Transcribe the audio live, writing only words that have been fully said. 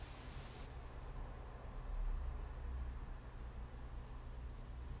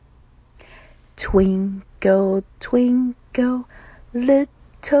Twinkle, twinkle,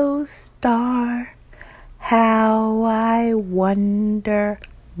 little star, how I wonder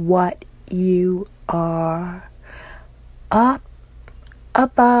what you are. Up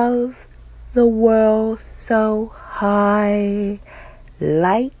above the world so high,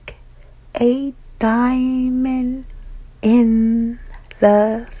 like a diamond in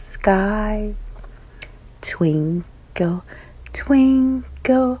the sky. Twinkle,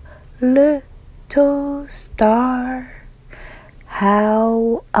 twinkle, little star,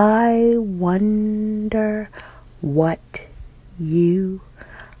 how I wonder what you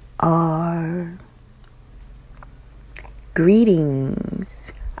are.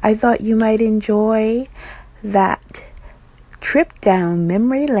 Greetings. I thought you might enjoy that trip down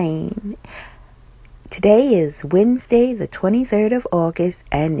memory lane. Today is Wednesday, the 23rd of August,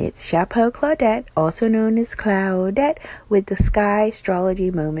 and it's Chapeau Claudette, also known as Claudette, with the Sky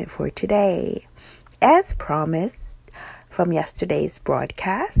Astrology Moment for today. As promised from yesterday's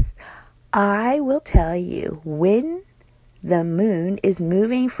broadcast, I will tell you when the moon is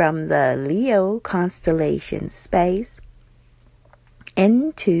moving from the Leo constellation space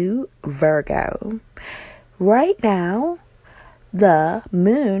into Virgo. Right now, the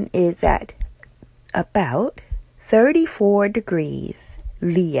moon is at about 34 degrees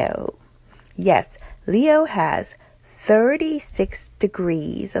Leo. Yes, Leo has 36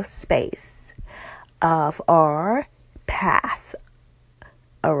 degrees of space of our path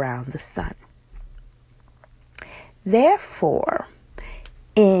around the sun. Therefore,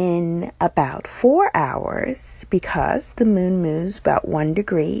 in about 4 hours, because the moon moves about 1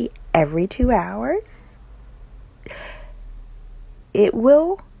 degree every 2 hours, it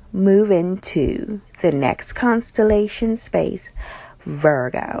will move into the next constellation space,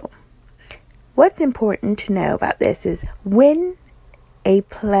 Virgo. What's important to know about this is when a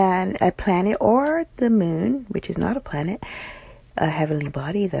planet or the moon, which is not a planet, a heavenly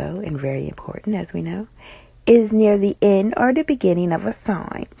body though, and very important as we know, is near the end or the beginning of a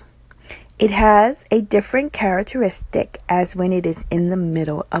sign, it has a different characteristic as when it is in the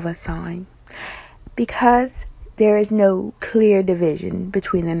middle of a sign, because there is no clear division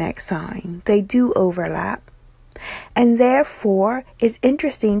between the next sign. They do overlap. And therefore, it's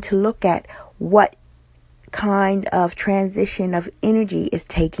interesting to look at what kind of transition of energy is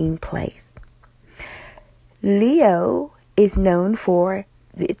taking place. Leo is known for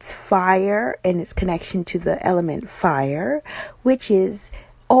its fire and its connection to the element fire, which is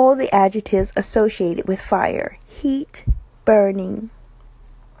all the adjectives associated with fire. Heat, burning,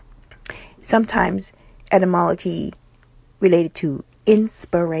 sometimes etymology related to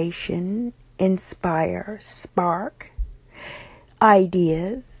inspiration, inspire, spark,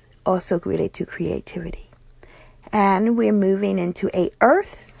 ideas, also related to creativity. And we're moving into a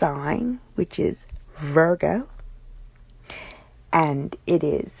earth sign, which is Virgo, and it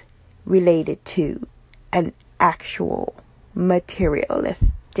is related to an actual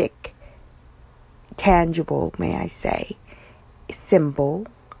materialistic, tangible, may I say, symbol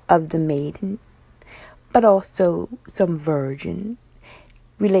of the maiden, but also some virgin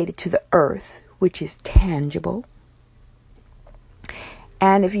related to the earth, which is tangible.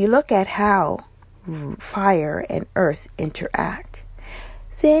 And if you look at how fire and earth interact,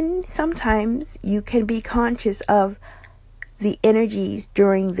 then sometimes you can be conscious of the energies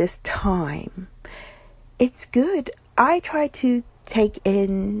during this time. It's good. I try to take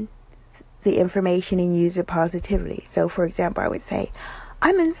in the information and use it positively. So, for example, I would say,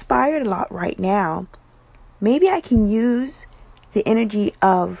 I'm inspired a lot right now. Maybe I can use the energy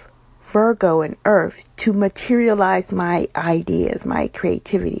of Virgo and Earth to materialize my ideas, my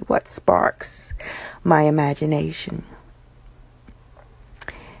creativity, what sparks my imagination.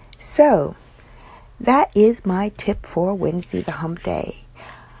 So, that is my tip for Wednesday, the hump day.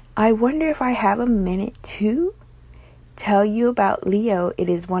 I wonder if I have a minute to tell you about Leo. It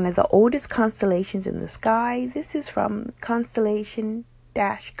is one of the oldest constellations in the sky. This is from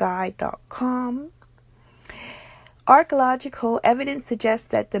constellation-guide.com. Archaeological evidence suggests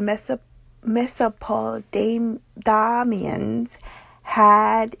that the Mesopotamians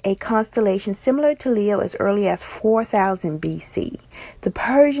had a constellation similar to Leo as early as 4000 BC. The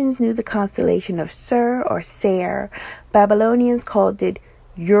Persians knew the constellation of Sur or Ser. Babylonians called it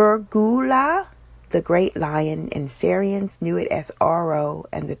Urgula, the Great Lion, and Syrians knew it as Aro,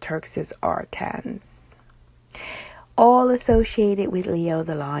 and the Turks as Artans. All associated with Leo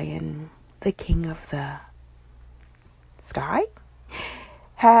the Lion, the king of the sky.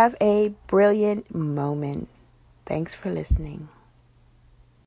 Have a brilliant moment. Thanks for listening.